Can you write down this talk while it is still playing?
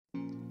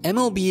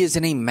MLB is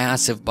in a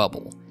massive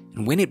bubble,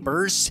 and when it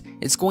bursts,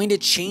 it's going to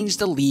change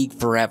the league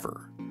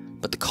forever.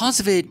 But the cause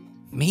of it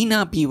may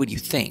not be what you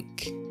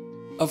think.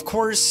 Of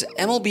course,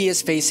 MLB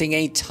is facing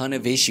a ton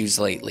of issues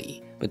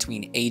lately,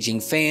 between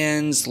aging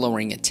fans,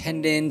 lowering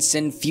attendance,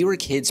 and fewer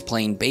kids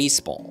playing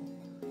baseball.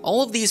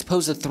 All of these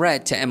pose a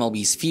threat to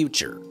MLB's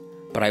future,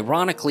 but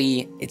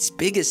ironically, its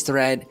biggest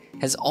threat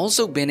has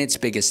also been its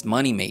biggest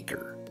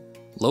moneymaker: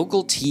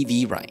 local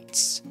TV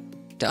rights.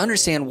 To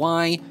understand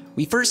why,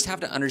 we first have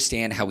to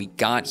understand how we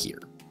got here.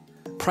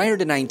 Prior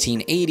to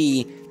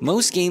 1980,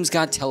 most games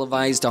got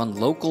televised on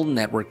local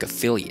network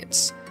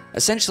affiliates,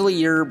 essentially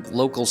your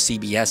local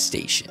CBS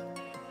station.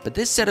 But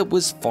this setup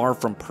was far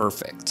from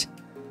perfect.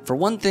 For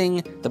one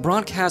thing, the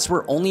broadcasts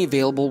were only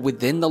available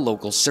within the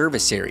local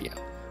service area,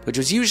 which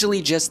was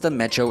usually just the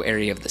metro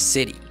area of the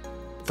city.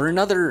 For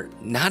another,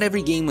 not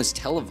every game was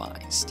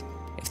televised.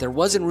 If there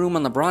wasn't room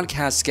on the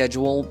broadcast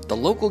schedule, the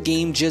local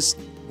game just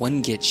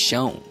wouldn't get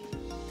shown.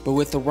 But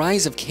with the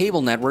rise of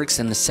cable networks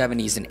in the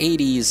 70s and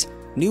 80s,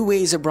 new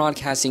ways of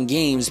broadcasting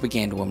games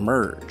began to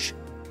emerge.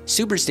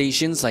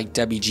 Superstations like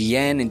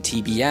WGN and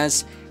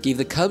TBS gave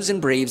the Cubs and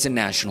Braves a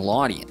national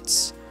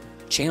audience.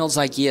 Channels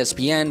like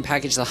ESPN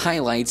packaged the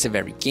highlights of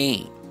every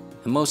game.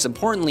 And most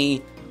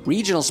importantly,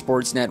 regional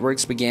sports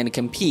networks began to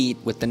compete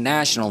with the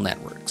national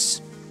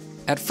networks.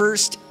 At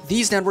first,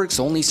 these networks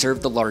only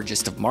served the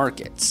largest of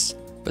markets.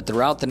 But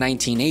throughout the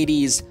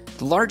 1980s,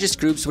 the largest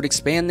groups would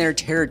expand their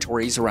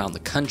territories around the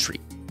country.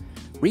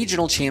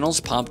 Regional channels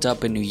popped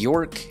up in New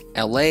York,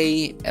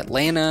 LA,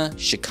 Atlanta,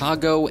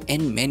 Chicago,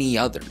 and many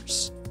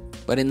others.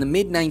 But in the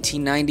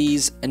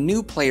mid-1990s, a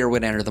new player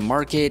would enter the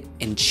market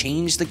and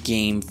change the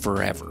game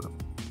forever.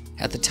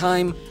 At the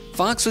time,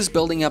 Fox was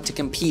building up to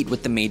compete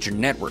with the major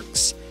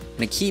networks,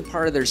 and a key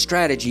part of their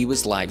strategy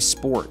was live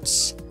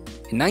sports.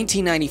 In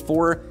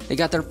 1994, they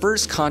got their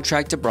first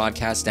contract to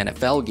broadcast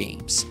NFL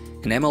games,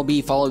 and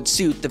MLB followed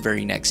suit the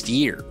very next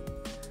year.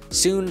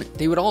 Soon,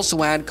 they would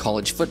also add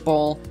college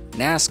football,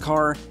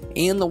 NASCAR,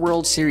 and the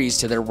World Series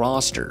to their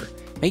roster,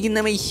 making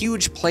them a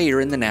huge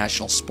player in the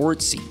national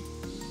sports scene.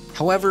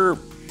 However,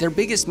 their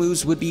biggest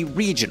moves would be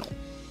regional,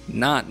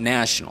 not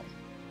national.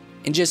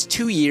 In just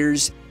 2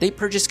 years, they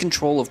purchased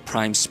control of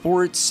Prime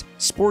Sports,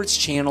 Sports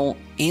Channel,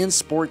 and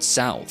Sports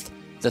South,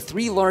 the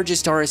three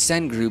largest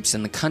RSN groups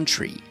in the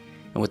country.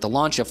 And with the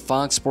launch of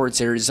Fox Sports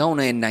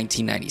Arizona in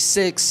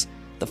 1996,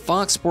 the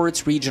Fox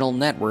Sports regional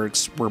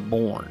networks were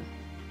born.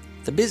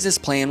 The business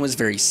plan was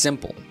very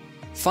simple.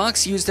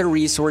 Fox used their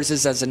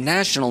resources as a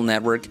national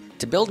network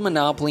to build a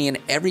monopoly in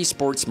every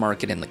sports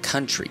market in the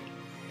country.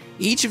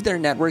 Each of their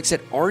networks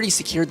had already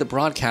secured the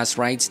broadcast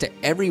rights to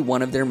every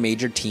one of their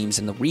major teams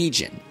in the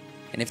region,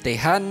 and if they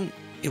hadn't,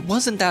 it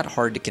wasn't that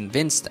hard to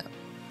convince them.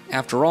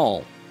 After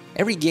all,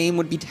 every game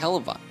would be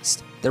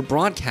televised, their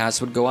broadcasts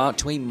would go out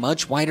to a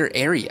much wider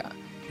area,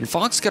 and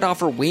Fox could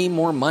offer way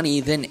more money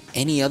than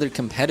any other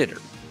competitor.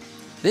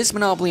 This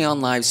monopoly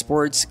on live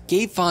sports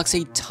gave Fox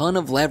a ton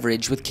of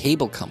leverage with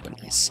cable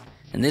companies,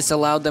 and this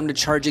allowed them to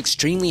charge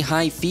extremely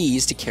high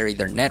fees to carry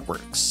their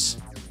networks.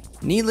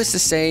 Needless to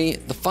say,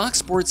 the Fox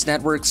Sports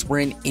networks were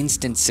an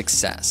instant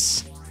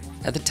success.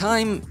 At the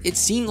time, it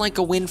seemed like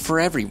a win for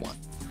everyone.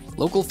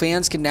 Local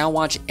fans could now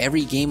watch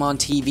every game on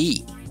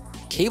TV.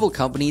 Cable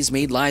companies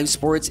made live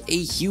sports a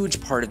huge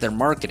part of their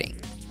marketing.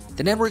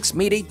 The networks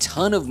made a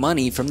ton of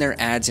money from their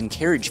ads and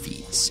carriage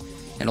fees,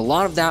 and a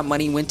lot of that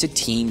money went to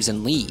teams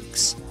and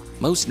leagues,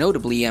 most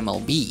notably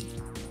MLB.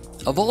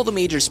 Of all the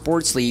major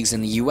sports leagues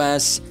in the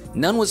US,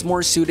 none was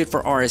more suited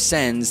for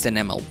RSNs than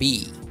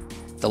MLB.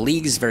 The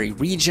league is very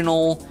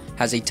regional,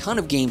 has a ton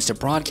of games to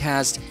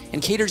broadcast,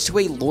 and caters to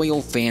a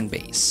loyal fan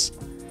base.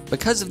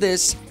 Because of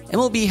this,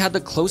 MLB had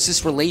the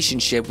closest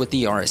relationship with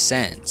the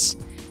RSNs,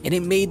 and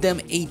it made them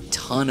a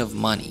ton of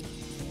money.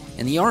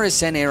 In the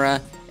RSN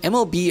era,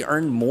 MLB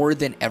earned more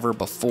than ever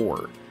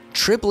before,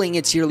 tripling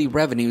its yearly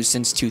revenue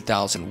since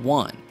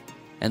 2001,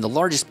 and the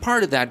largest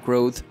part of that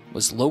growth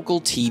was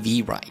local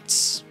TV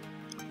rights.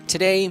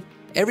 Today,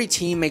 every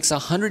team makes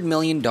 $100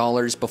 million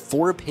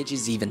before a pitch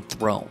is even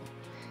thrown.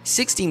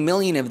 $60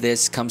 million of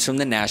this comes from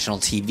the national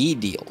TV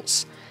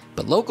deals,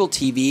 but local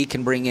TV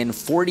can bring in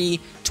 $40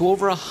 to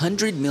over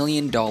 $100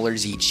 million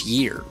each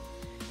year.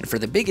 And for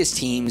the biggest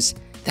teams,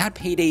 that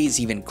payday is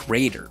even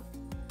greater.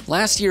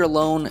 Last year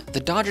alone, the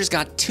Dodgers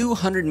got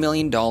 $200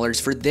 million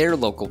for their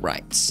local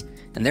rights,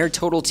 and their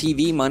total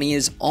TV money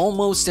is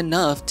almost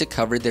enough to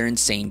cover their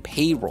insane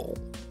payroll.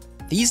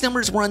 These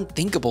numbers were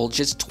unthinkable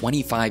just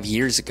 25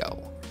 years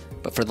ago,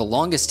 but for the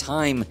longest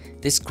time,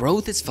 this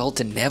growth has felt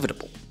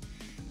inevitable.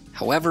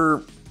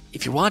 However,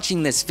 if you're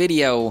watching this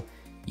video,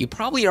 you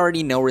probably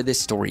already know where this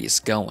story is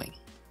going.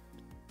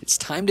 It's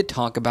time to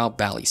talk about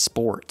Bally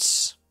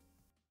Sports.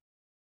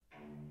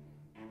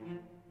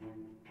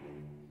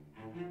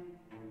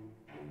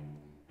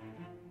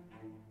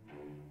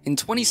 In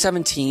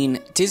 2017,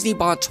 Disney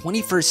bought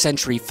 21st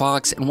Century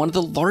Fox in one of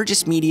the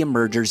largest media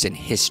mergers in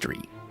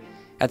history.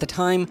 At the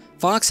time,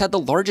 Fox had the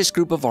largest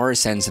group of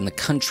RSNs in the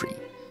country,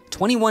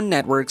 21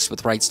 networks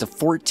with rights to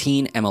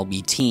 14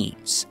 MLB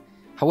teams.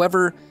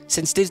 However,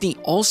 since Disney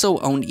also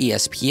owned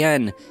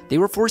ESPN, they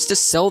were forced to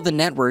sell the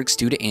networks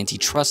due to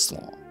antitrust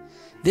law.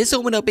 This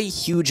opened up a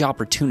huge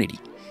opportunity,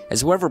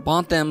 as whoever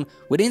bought them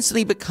would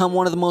instantly become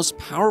one of the most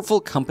powerful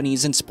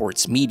companies in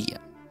sports media.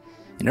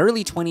 In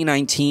early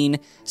 2019,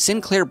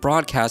 Sinclair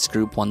Broadcast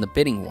Group won the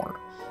bidding war,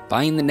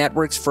 buying the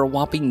networks for a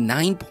whopping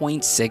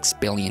 $9.6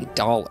 billion.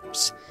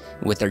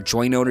 With their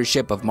joint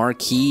ownership of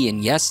Marquee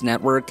and Yes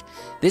Network,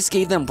 this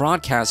gave them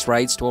broadcast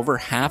rights to over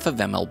half of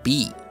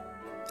MLB.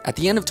 At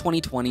the end of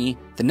 2020,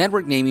 the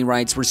network naming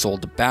rights were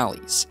sold to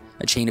Bally's,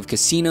 a chain of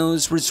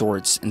casinos,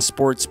 resorts, and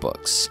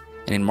sportsbooks.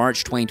 And in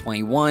March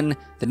 2021,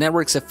 the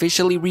networks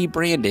officially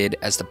rebranded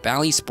as the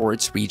Bally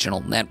Sports Regional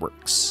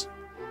Networks.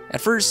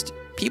 At first,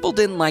 people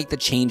didn't like the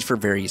change for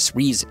various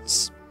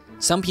reasons.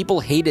 Some people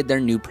hated their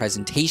new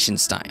presentation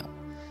style.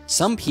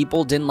 Some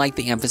people didn't like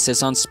the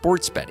emphasis on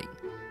sports betting,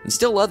 and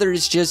still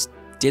others just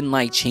didn't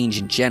like change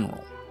in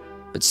general.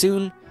 But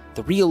soon,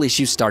 the real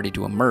issue started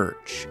to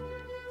emerge.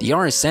 The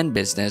RSN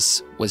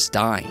business was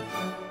dying.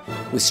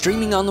 With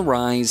streaming on the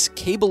rise,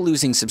 cable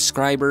losing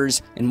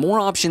subscribers, and more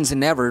options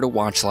than ever to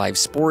watch live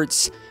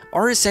sports,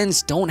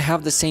 RSNs don't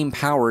have the same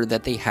power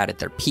that they had at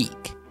their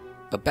peak.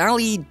 But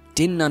Bally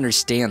didn't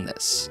understand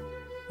this.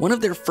 One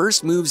of their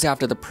first moves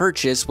after the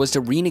purchase was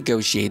to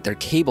renegotiate their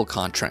cable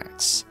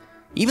contracts.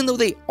 Even though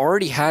they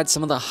already had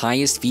some of the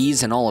highest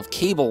fees in all of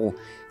cable,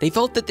 they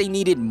felt that they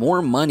needed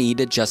more money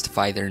to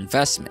justify their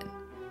investment.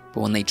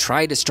 But when they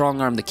tried to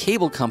strong-arm the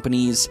cable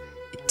companies,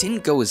 it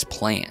didn't go as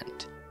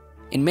planned.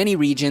 In many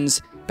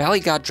regions, Bally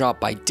got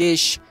dropped by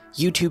Dish,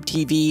 YouTube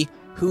TV,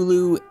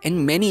 Hulu,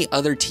 and many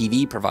other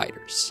TV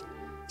providers.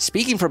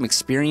 Speaking from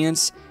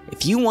experience,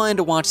 if you wanted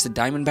to watch the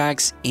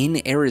Diamondbacks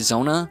in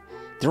Arizona,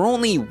 there were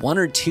only 1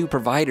 or 2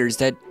 providers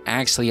that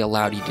actually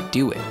allowed you to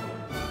do it.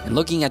 And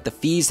looking at the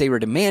fees they were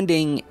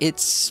demanding,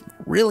 it's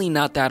really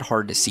not that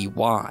hard to see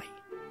why.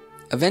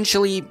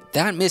 Eventually,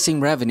 that missing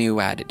revenue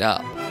added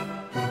up.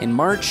 In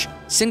March,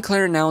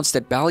 Sinclair announced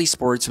that Bally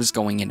Sports was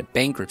going into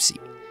bankruptcy.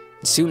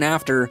 And soon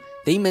after,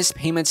 they missed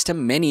payments to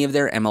many of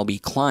their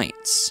MLB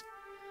clients.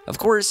 Of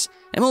course,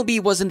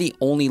 MLB wasn't the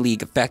only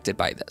league affected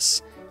by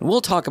this, and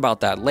we'll talk about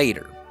that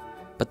later.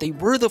 But they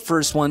were the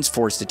first ones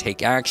forced to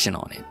take action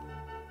on it.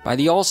 By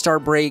the All-Star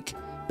break,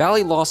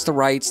 Bally lost the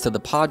rights to the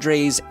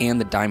Padres and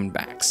the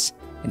Diamondbacks,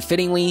 and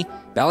fittingly,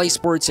 Bally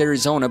Sports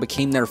Arizona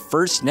became their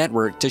first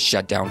network to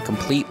shut down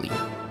completely.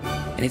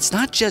 And it's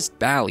not just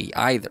Bally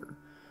either.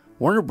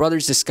 Warner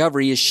Bros.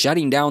 Discovery is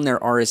shutting down their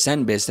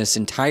RSN business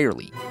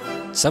entirely.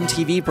 Some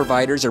TV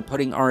providers are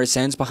putting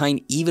RSNs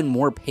behind even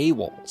more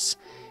paywalls,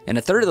 and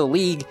a third of the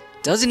league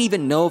doesn't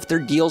even know if their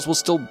deals will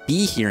still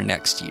be here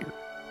next year.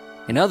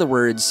 In other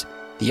words,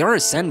 the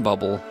RSN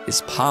bubble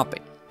is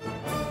popping.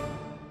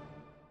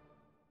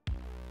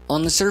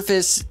 On the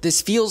surface,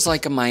 this feels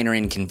like a minor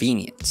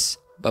inconvenience,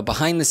 but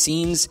behind the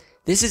scenes,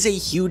 this is a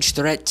huge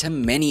threat to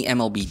many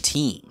MLB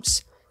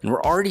teams, and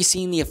we're already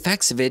seeing the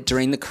effects of it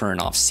during the current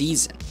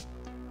offseason.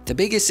 The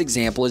biggest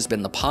example has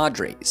been the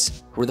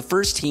Padres, who were the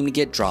first team to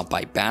get dropped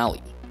by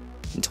Bally.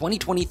 In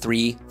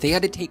 2023, they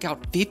had to take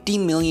out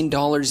 $50 million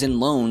in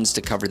loans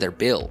to cover their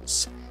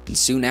bills, and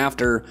soon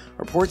after,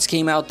 reports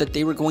came out that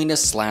they were going to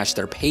slash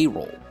their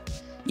payroll.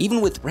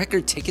 Even with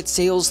record ticket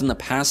sales in the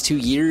past 2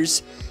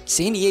 years,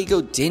 San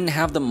Diego didn't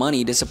have the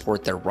money to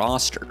support their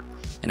roster,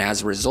 and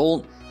as a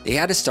result, they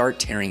had to start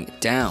tearing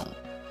it down.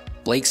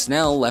 Blake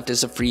Snell left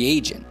as a free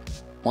agent.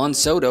 Juan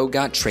Soto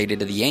got traded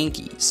to the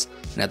Yankees,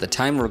 and at the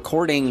time of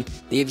recording,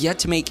 they have yet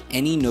to make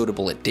any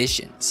notable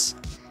additions.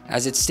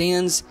 As it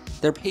stands,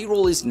 their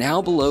payroll is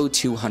now below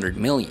 $200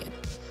 million,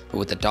 but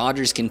with the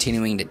Dodgers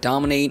continuing to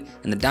dominate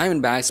and the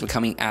Diamondbacks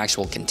becoming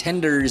actual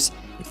contenders,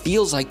 it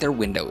feels like their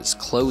window is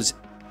closing.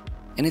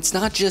 And it's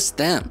not just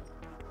them.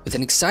 With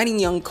an exciting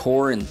young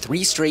core and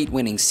 3 straight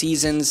winning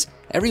seasons,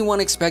 everyone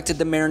expected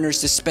the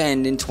Mariners to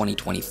spend in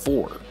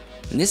 2024,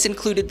 and this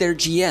included their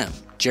GM,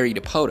 Jerry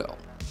Dipoto.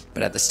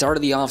 But at the start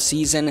of the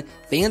offseason,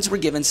 fans were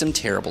given some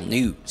terrible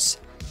news.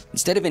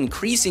 Instead of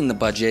increasing the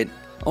budget,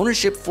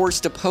 ownership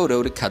forced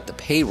Dipoto to cut the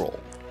payroll.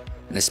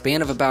 In the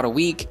span of about a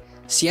week,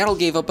 Seattle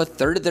gave up a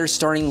third of their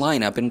starting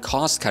lineup in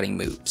cost-cutting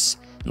moves,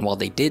 and while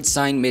they did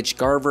sign Mitch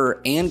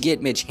Garver and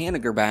get Mitch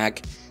Haniger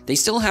back, they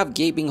still have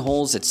gaping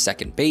holes at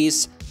second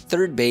base,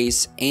 third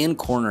base, and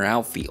corner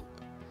outfield.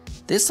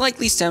 This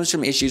likely stems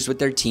from issues with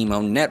their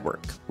team-owned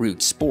network,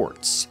 Root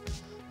Sports.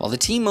 While the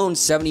team owns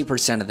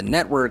 70% of the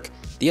network,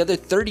 the other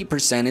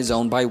 30% is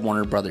owned by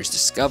Warner Bros.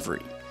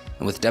 Discovery.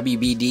 And with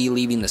WBD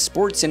leaving the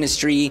sports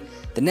industry,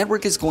 the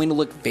network is going to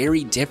look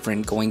very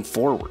different going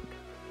forward.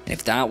 And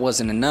if that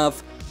wasn't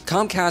enough,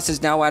 Comcast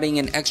is now adding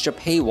an extra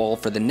paywall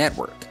for the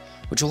network,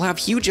 which will have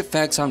huge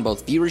effects on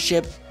both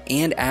viewership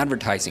and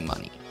advertising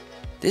money.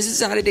 This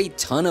has added a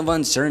ton of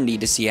uncertainty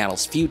to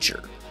Seattle's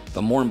future,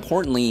 but more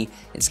importantly,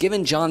 it's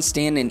given John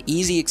Stanton an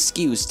easy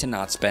excuse to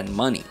not spend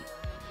money.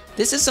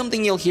 This is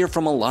something you'll hear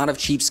from a lot of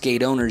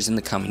cheapskate owners in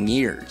the coming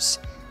years,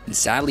 and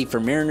sadly for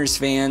Mariners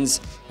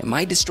fans, it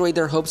might destroy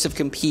their hopes of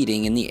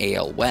competing in the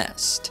AL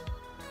West.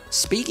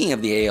 Speaking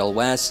of the AL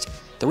West,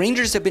 the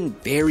Rangers have been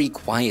very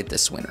quiet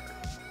this winter.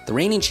 The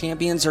reigning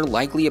champions are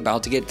likely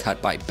about to get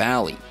cut by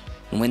Bally,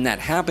 and when that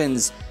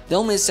happens,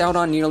 they'll miss out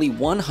on nearly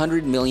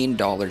 $100 million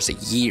a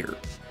year.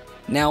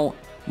 Now,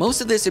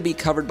 most of this would be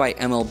covered by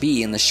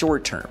MLB in the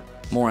short term,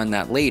 more on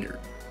that later,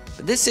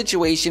 but this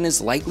situation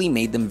has likely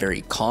made them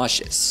very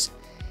cautious.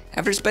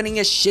 After spending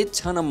a shit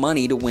ton of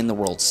money to win the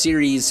World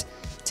Series,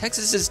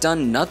 Texas has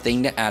done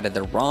nothing to add to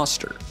their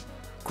roster.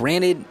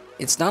 Granted,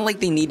 it's not like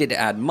they needed to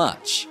add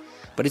much,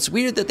 but it's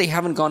weird that they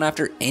haven't gone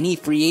after any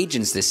free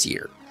agents this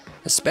year,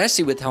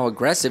 especially with how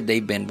aggressive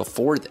they've been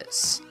before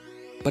this.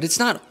 But it's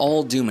not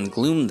all doom and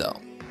gloom though.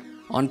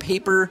 On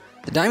paper,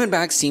 the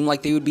Diamondbacks seem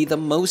like they would be the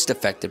most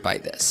affected by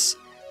this.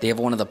 They have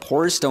one of the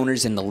poorest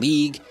owners in the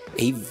league,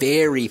 a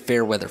very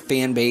fair weather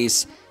fan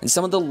base, and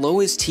some of the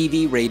lowest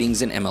TV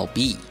ratings in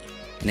MLB.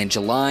 And in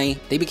July,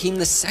 they became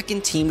the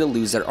second team to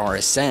lose their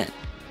RSN.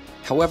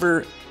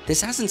 However,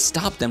 this hasn't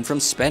stopped them from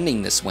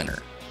spending this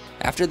winter.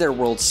 After their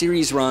World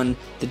Series run,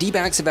 the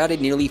D-backs have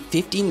added nearly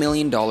 $50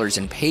 million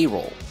in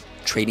payroll,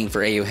 trading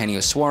for Eugenio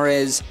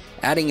Suarez,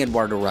 adding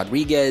Eduardo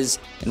Rodriguez,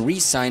 and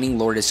re-signing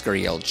Lourdes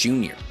Gurriel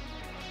Jr.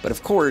 But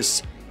of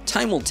course,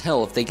 time will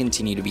tell if they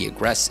continue to be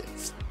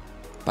aggressive.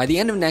 By the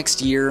end of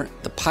next year,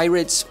 the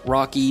Pirates,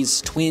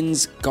 Rockies,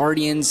 Twins,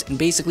 Guardians, and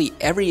basically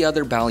every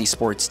other Bally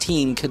Sports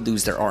team could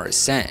lose their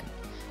RSN.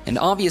 And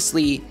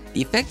obviously,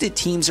 the affected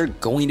teams are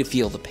going to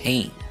feel the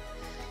pain.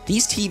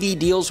 These TV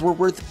deals were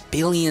worth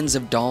billions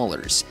of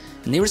dollars,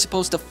 and they were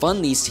supposed to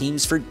fund these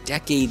teams for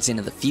decades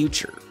into the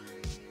future.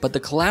 But the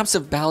collapse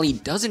of Bally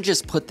doesn't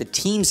just put the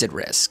teams at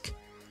risk,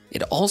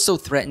 it also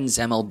threatens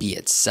MLB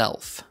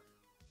itself.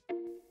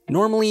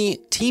 Normally,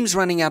 teams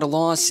running at a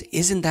loss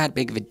isn't that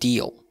big of a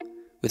deal.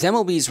 With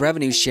MLB's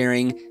revenue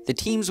sharing, the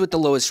teams with the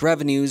lowest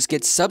revenues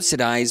get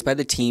subsidized by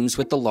the teams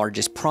with the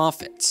largest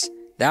profits.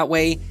 That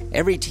way,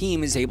 every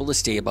team is able to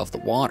stay above the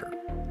water.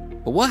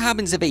 But what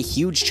happens if a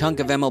huge chunk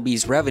of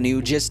MLB's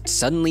revenue just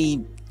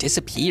suddenly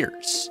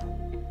disappears?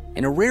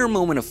 In a rare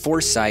moment of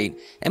foresight,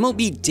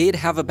 MLB did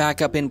have a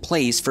backup in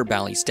place for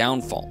Bally's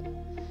downfall.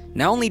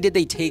 Not only did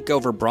they take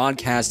over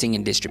broadcasting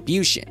and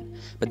distribution,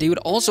 but they would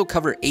also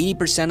cover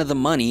 80% of the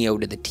money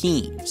owed to the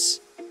teams.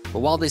 But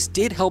while this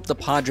did help the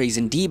Padres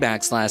and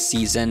D-backs last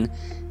season,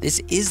 this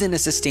isn't a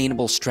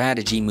sustainable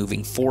strategy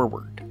moving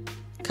forward.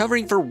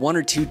 Covering for one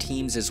or two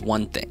teams is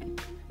one thing,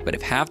 but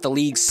if half the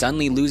league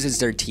suddenly loses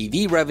their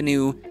TV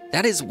revenue,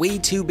 that is way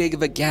too big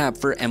of a gap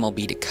for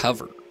MLB to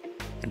cover.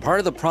 And part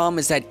of the problem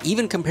is that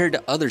even compared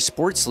to other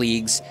sports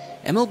leagues,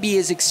 MLB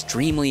is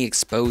extremely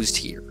exposed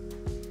here.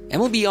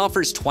 MLB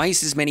offers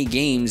twice as many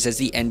games as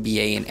the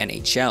NBA and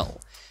NHL,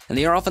 and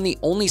they are often the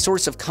only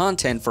source of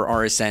content for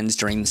RSNs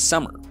during the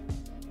summer.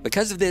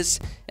 Because of this,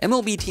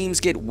 MLB teams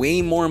get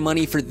way more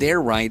money for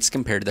their rights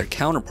compared to their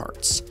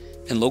counterparts,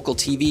 and local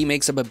TV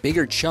makes up a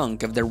bigger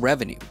chunk of their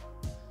revenue.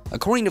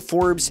 According to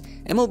Forbes,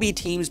 MLB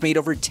teams made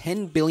over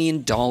 $10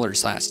 billion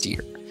last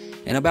year,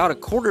 and about a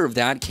quarter of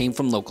that came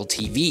from local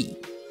TV.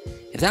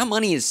 If that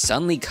money is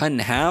suddenly cut in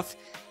half,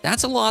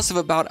 that's a loss of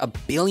about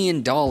 $1 billion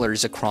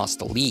across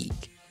the league.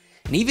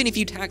 And even if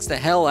you tax the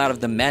hell out of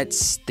the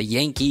Mets, the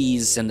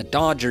Yankees, and the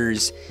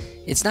Dodgers,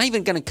 it's not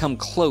even going to come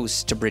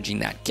close to bridging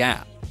that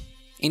gap.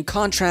 In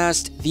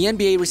contrast, the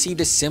NBA received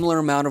a similar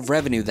amount of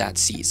revenue that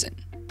season.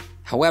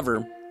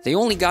 However, they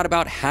only got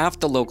about half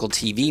the local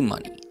TV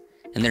money,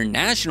 and their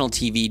national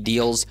TV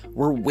deals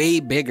were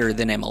way bigger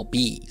than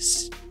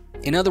MLB's.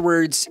 In other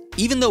words,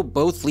 even though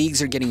both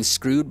leagues are getting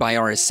screwed by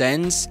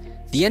RSNs,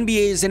 the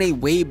NBA is in a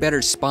way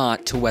better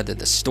spot to weather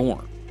the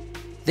storm.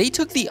 They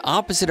took the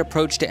opposite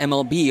approach to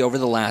MLB over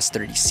the last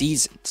 30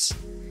 seasons.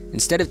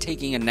 Instead of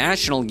taking a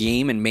national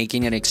game and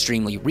making it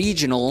extremely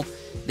regional,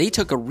 they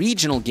took a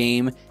regional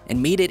game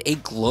and made it a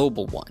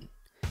global one.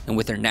 And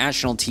with their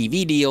national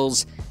TV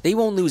deals, they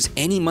won't lose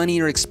any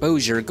money or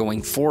exposure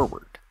going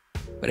forward.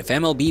 But if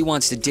MLB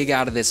wants to dig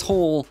out of this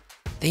hole,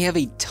 they have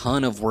a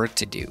ton of work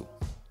to do.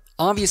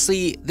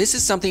 Obviously, this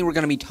is something we're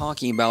going to be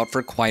talking about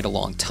for quite a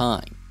long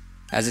time.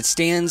 As it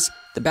stands,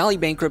 the Bally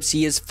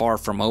bankruptcy is far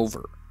from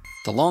over.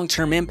 The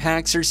long-term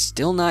impacts are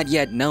still not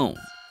yet known.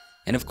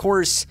 And of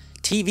course,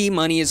 TV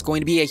money is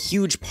going to be a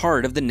huge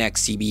part of the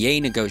next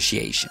CBA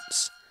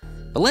negotiations.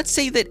 But let's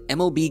say that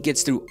MLB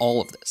gets through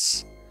all of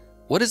this.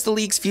 What does the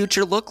league's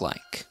future look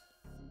like?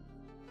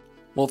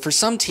 Well, for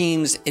some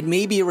teams, it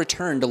may be a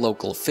return to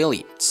local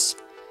affiliates.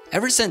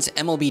 Ever since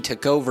MLB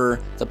took over,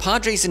 the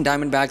Padres and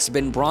Diamondbacks have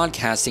been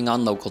broadcasting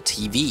on local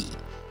TV,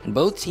 and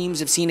both teams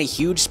have seen a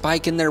huge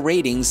spike in their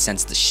ratings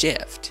since the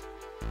shift.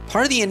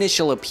 Part of the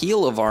initial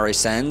appeal of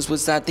RSNs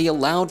was that they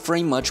allowed for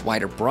a much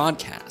wider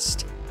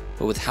broadcast,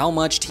 but with how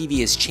much TV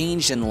has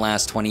changed in the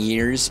last 20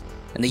 years,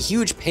 and the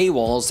huge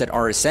paywalls that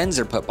RSNs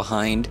are put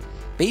behind,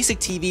 basic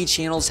TV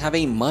channels have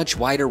a much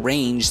wider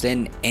range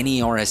than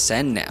any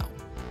RSN now.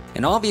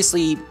 And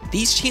obviously,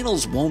 these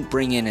channels won't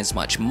bring in as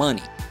much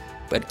money,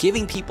 but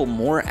giving people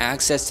more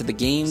access to the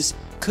games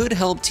could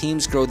help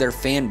teams grow their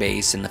fan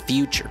base in the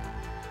future.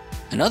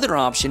 Another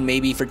option may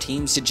be for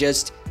teams to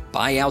just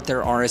buy out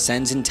their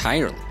RSNs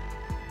entirely.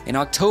 In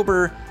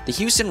October, the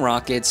Houston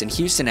Rockets and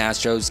Houston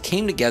Astros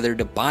came together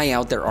to buy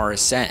out their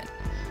RSN,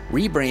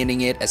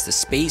 rebranding it as the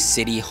Space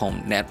City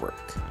Home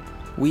Network.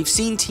 We've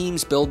seen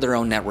teams build their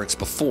own networks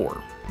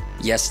before.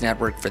 Yes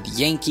Network for the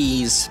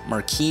Yankees,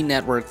 Marquee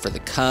Network for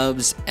the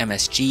Cubs,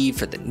 MSG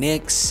for the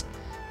Knicks,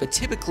 but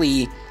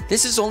typically,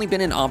 this has only been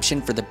an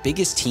option for the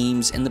biggest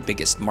teams in the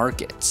biggest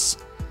markets.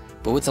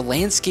 But with the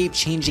landscape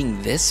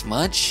changing this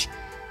much,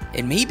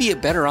 it may be a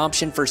better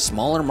option for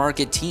smaller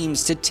market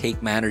teams to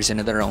take matters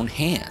into their own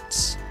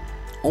hands.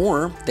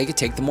 Or they could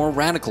take the more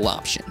radical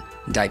option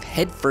and dive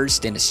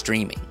headfirst into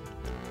streaming.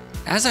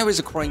 As I was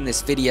recording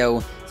this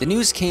video, the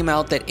news came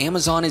out that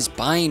Amazon is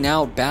buying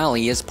out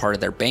Bally as part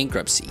of their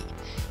bankruptcy.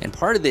 And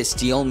part of this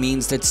deal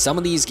means that some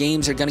of these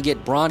games are going to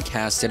get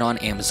broadcasted on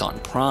Amazon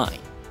Prime.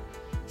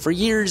 For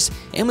years,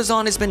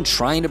 Amazon has been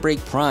trying to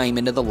break Prime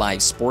into the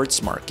live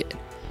sports market.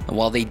 And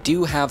while they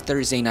do have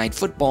Thursday Night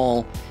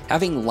Football,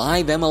 having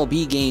live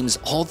MLB games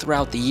all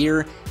throughout the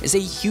year is a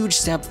huge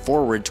step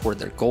forward toward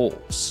their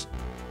goals.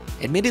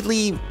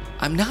 Admittedly,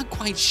 I'm not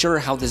quite sure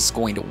how this is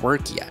going to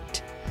work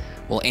yet.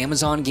 Will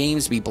Amazon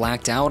games be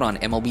blacked out on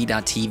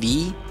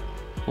MLB.tv?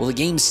 Will the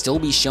games still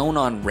be shown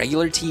on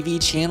regular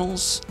TV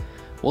channels?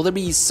 Will there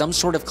be some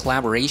sort of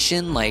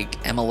collaboration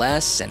like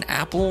MLS and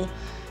Apple?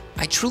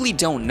 I truly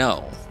don't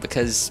know,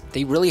 because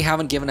they really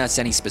haven't given us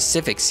any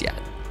specifics yet.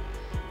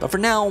 But for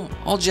now,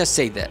 I'll just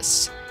say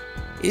this.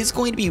 It is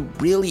going to be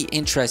really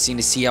interesting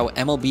to see how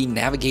MLB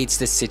navigates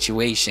this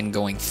situation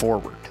going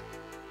forward.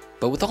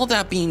 But with all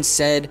that being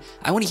said,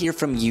 I want to hear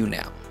from you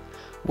now.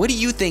 What do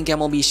you think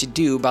MLB should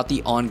do about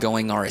the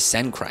ongoing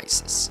RSN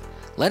crisis?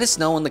 Let us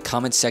know in the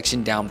comments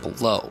section down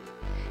below.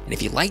 And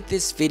if you like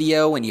this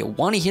video and you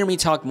want to hear me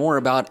talk more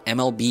about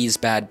MLB's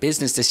bad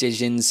business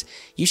decisions,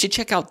 you should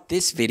check out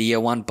this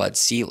video on Bud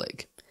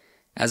Selig.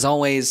 As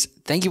always,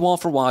 thank you all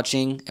for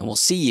watching, and we'll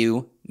see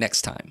you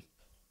next time.